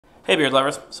Hey beard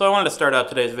lovers, so I wanted to start out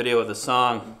today's video with a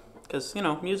song, because, you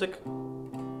know, music's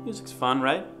fun,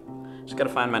 right? Just gotta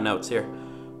find my notes here.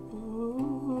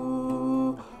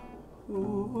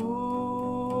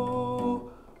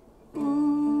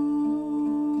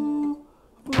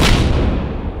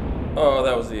 Oh,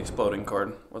 that was the exploding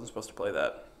chord. Wasn't supposed to play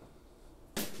that.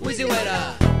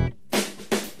 WheezyWaiter!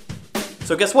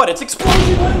 So guess what? It's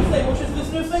Explosion Wednesday, which is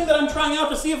this new thing that I'm trying out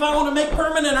to see if I want to make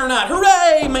permanent or not.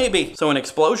 Hooray! Maybe! So in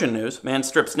explosion news, man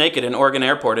strips naked in Oregon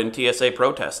airport in TSA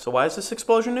protest. So why is this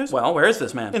explosion news? Well, where is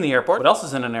this man? In the airport. What else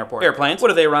is in an airport? Airplanes. What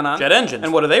do they run on? Jet engines.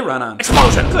 And what do they run on?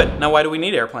 Explosions! Good. Now why do we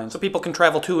need airplanes? So people can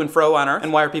travel to and fro on Earth?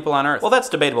 And why are people on Earth? Well, that's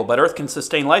debatable, but Earth can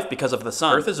sustain life because of the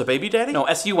sun. Earth is a baby daddy? No,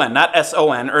 S-U-N, not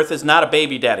S-O-N. Earth is not a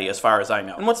baby daddy as far as I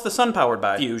know. And what's the sun powered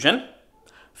by? Fusion.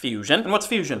 Fusion. And what's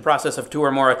fusion? The process of two or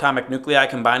more atomic nuclei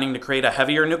combining to create a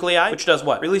heavier nuclei, which does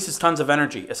what? Releases tons of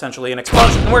energy, essentially an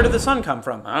explosion. And where did the sun come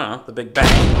from? I don't know, the Big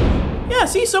Bang. Yeah,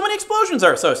 see, so many explosions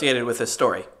are associated with this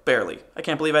story. Barely. I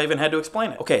can't believe I even had to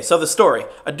explain it. Okay, so the story.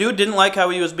 A dude didn't like how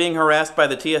he was being harassed by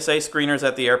the TSA screeners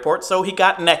at the airport, so he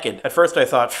got naked. At first I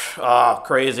thought,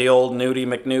 crazy old nudie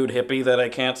McNude hippie that I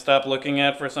can't stop looking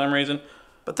at for some reason.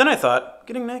 But then I thought,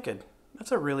 getting naked.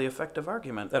 That's a really effective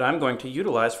argument that I'm going to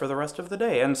utilize for the rest of the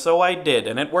day, and so I did,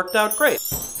 and it worked out great.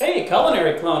 Hey,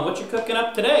 culinary clone, what you cooking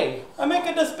up today? I'm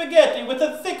making the spaghetti with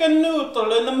a thickened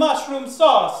noodle and the mushroom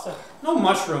sauce. No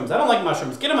mushrooms, I don't like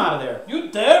mushrooms, get them out of there. You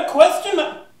dare question me?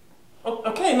 Oh,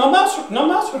 okay, no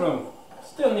mushroom.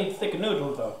 Still need thick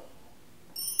noodle though.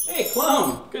 Hey,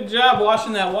 clone, good job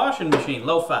washing that washing machine,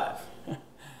 low 5.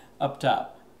 Up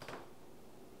top.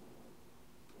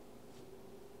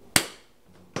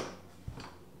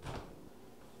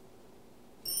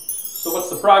 So what's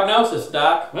the prognosis,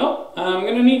 Doc? Well, I'm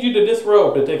gonna need you to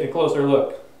disrobe to take a closer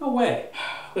look. No way.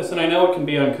 Listen, I know it can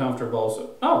be uncomfortable,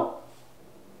 so... Oh.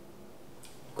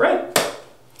 Great.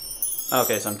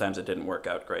 Okay, sometimes it didn't work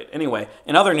out great. Anyway,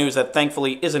 in other news that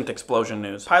thankfully isn't explosion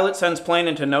news, pilot sends plane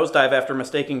into nosedive after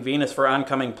mistaking Venus for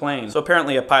oncoming plane. So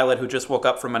apparently a pilot who just woke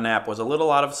up from a nap was a little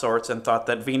out of sorts and thought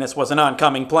that Venus was an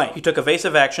oncoming plane. He took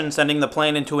evasive action, sending the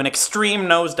plane into an extreme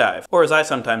nosedive, or as I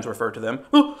sometimes refer to them,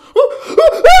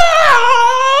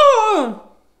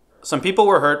 Some people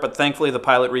were hurt, but thankfully the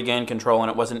pilot regained control and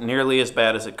it wasn't nearly as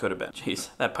bad as it could have been. Jeez,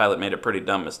 that pilot made a pretty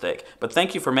dumb mistake. But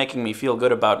thank you for making me feel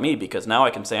good about me, because now I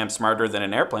can say I'm smarter than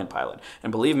an airplane pilot.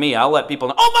 And believe me, I'll let people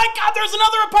know. Oh my God, there's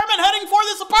another apartment heading for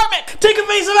this apartment! Take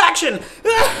evasive action!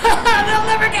 They'll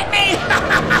never get me!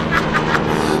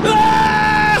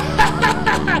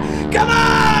 Come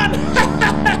on!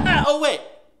 Oh wait,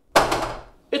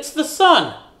 it's the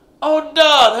sun. Oh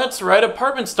duh, that's right,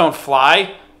 apartments don't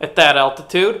fly. At that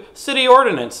altitude. City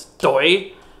ordinance.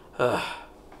 Doy.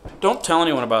 Don't tell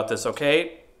anyone about this,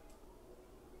 okay?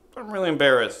 I'm really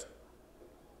embarrassed.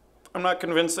 I'm not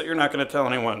convinced that you're not going to tell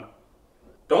anyone.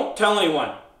 Don't tell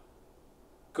anyone.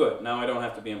 Good, now I don't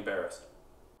have to be embarrassed.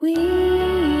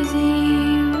 WheezyWaiter.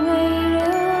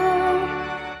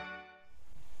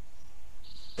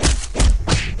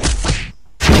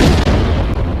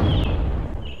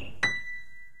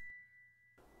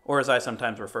 Or as I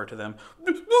sometimes refer to them,